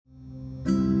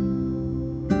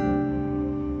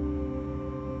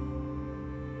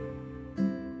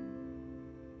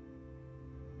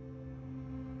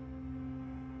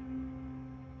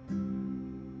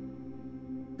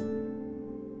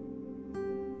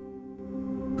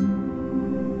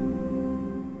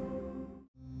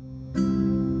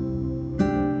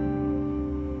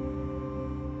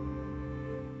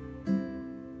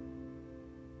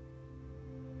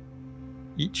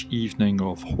each evening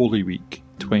of Holy Week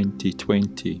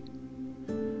 2020,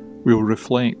 we'll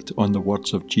reflect on the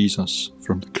words of Jesus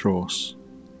from the cross.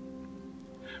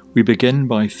 We begin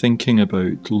by thinking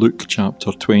about Luke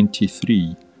chapter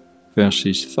 23,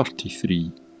 verses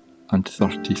 33 and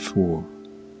 34.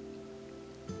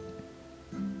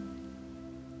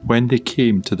 When they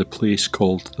came to the place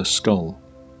called the Skull,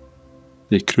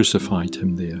 they crucified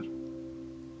him there,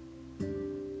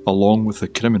 along with the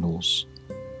criminals,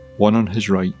 one on his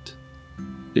right,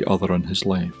 the other on his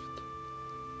left.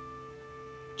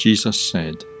 Jesus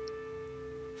said,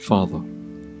 "Father,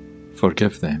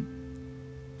 forgive them,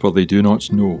 for they do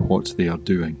not know what they are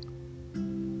doing."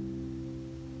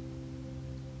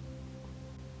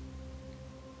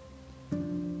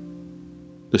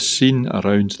 The scene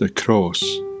around the cross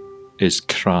is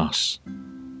crass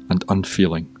and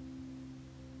unfeeling.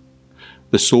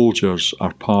 The soldiers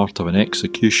are part of an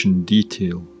execution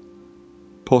detail,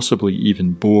 possibly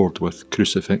even bored with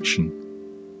crucifixion.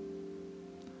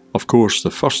 Of course,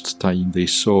 the first time they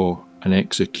saw an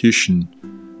execution,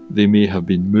 they may have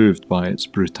been moved by its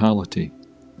brutality.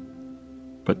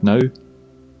 But now,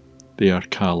 they are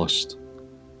calloused,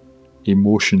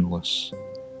 emotionless.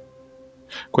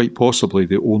 Quite possibly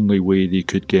the only way they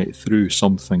could get through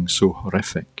something so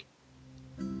horrific.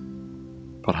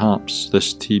 Perhaps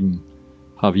this team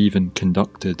have even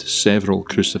conducted several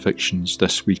crucifixions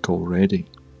this week already.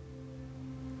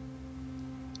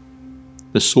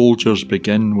 The soldiers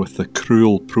begin with the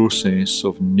cruel process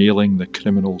of nailing the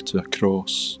criminal to a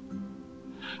cross,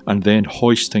 and then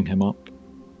hoisting him up,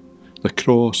 the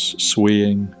cross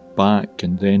swaying back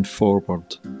and then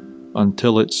forward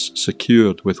until it's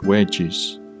secured with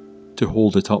wedges to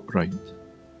hold it upright.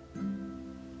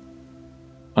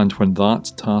 And when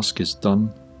that task is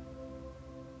done,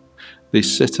 they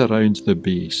sit around the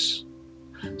base,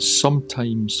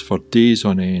 sometimes for days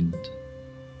on end,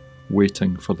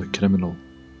 waiting for the criminal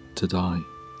to die.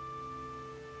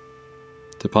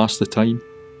 To pass the time,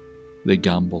 they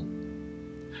gamble,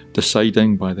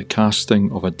 deciding by the casting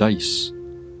of a dice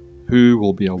who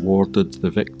will be awarded the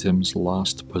victim's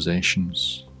last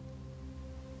possessions.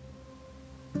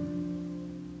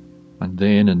 And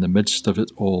then, in the midst of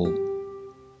it all,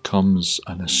 comes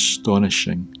an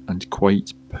astonishing and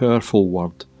quite powerful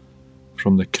word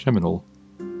from the criminal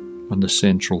on the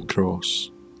central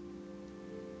cross.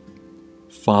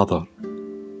 "Father,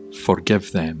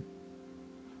 forgive them,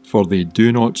 for they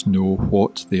do not know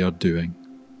what they are doing."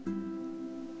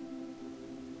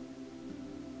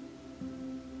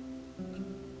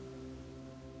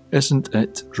 Isn't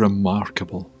it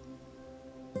remarkable?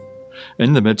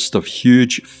 In the midst of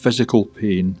huge physical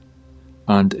pain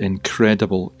and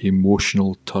incredible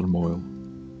emotional turmoil,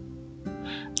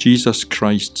 Jesus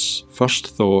Christ's first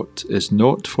thought is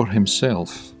not for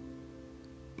himself,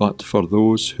 but for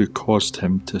those who caused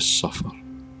him to suffer.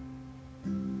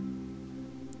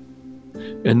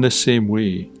 In the same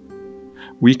way,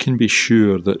 we can be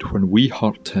sure that when we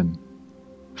hurt him,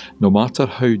 no matter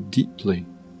how deeply,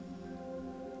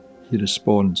 he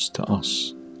responds to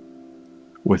us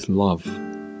with love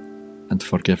and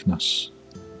forgiveness.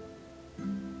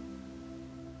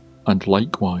 And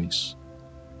likewise,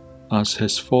 as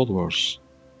his followers,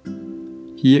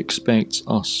 he expects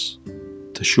us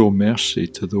to show mercy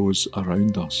to those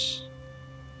around us.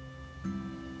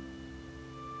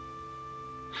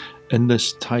 In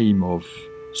this time of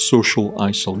social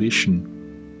isolation,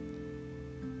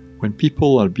 when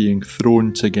people are being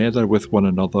thrown together with one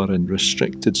another in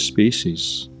restricted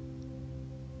spaces,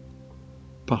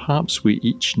 perhaps we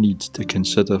each need to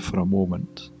consider for a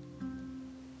moment,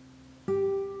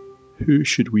 who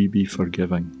should we be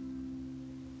forgiving?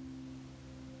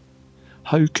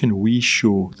 How can we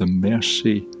show the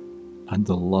mercy and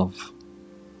the love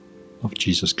of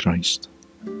Jesus Christ?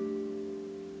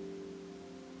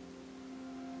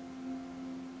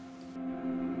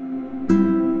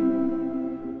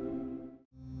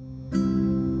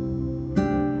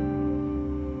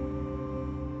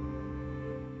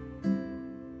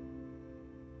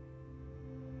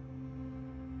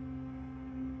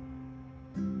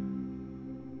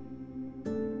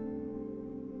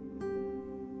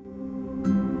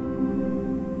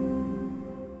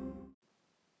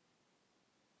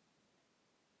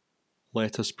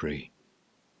 Let us pray.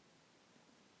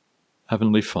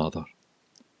 Heavenly Father,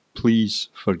 please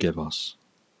forgive us.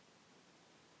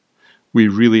 We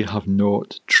really have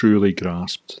not truly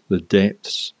grasped the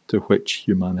depths to which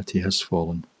humanity has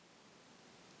fallen.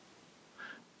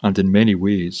 And in many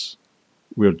ways,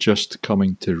 we're just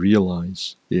coming to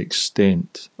realize the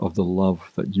extent of the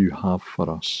love that you have for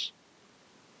us.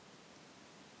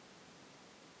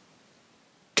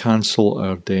 cancel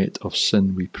our debt of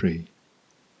sin, we pray.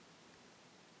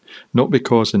 Not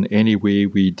because in any way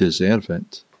we deserve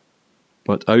it,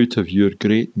 but out of your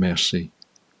great mercy,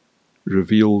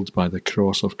 revealed by the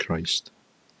cross of Christ.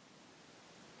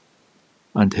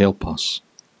 And help us.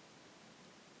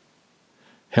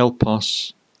 Help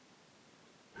us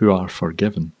who are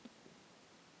forgiven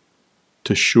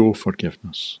to show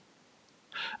forgiveness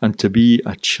and to be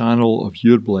a channel of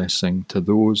your blessing to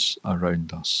those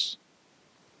around us.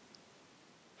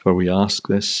 For we ask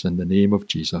this in the name of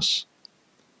Jesus,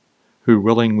 who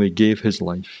willingly gave his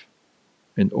life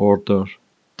in order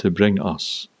to bring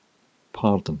us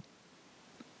pardon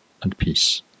and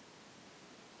peace.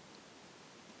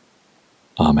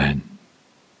 Amen.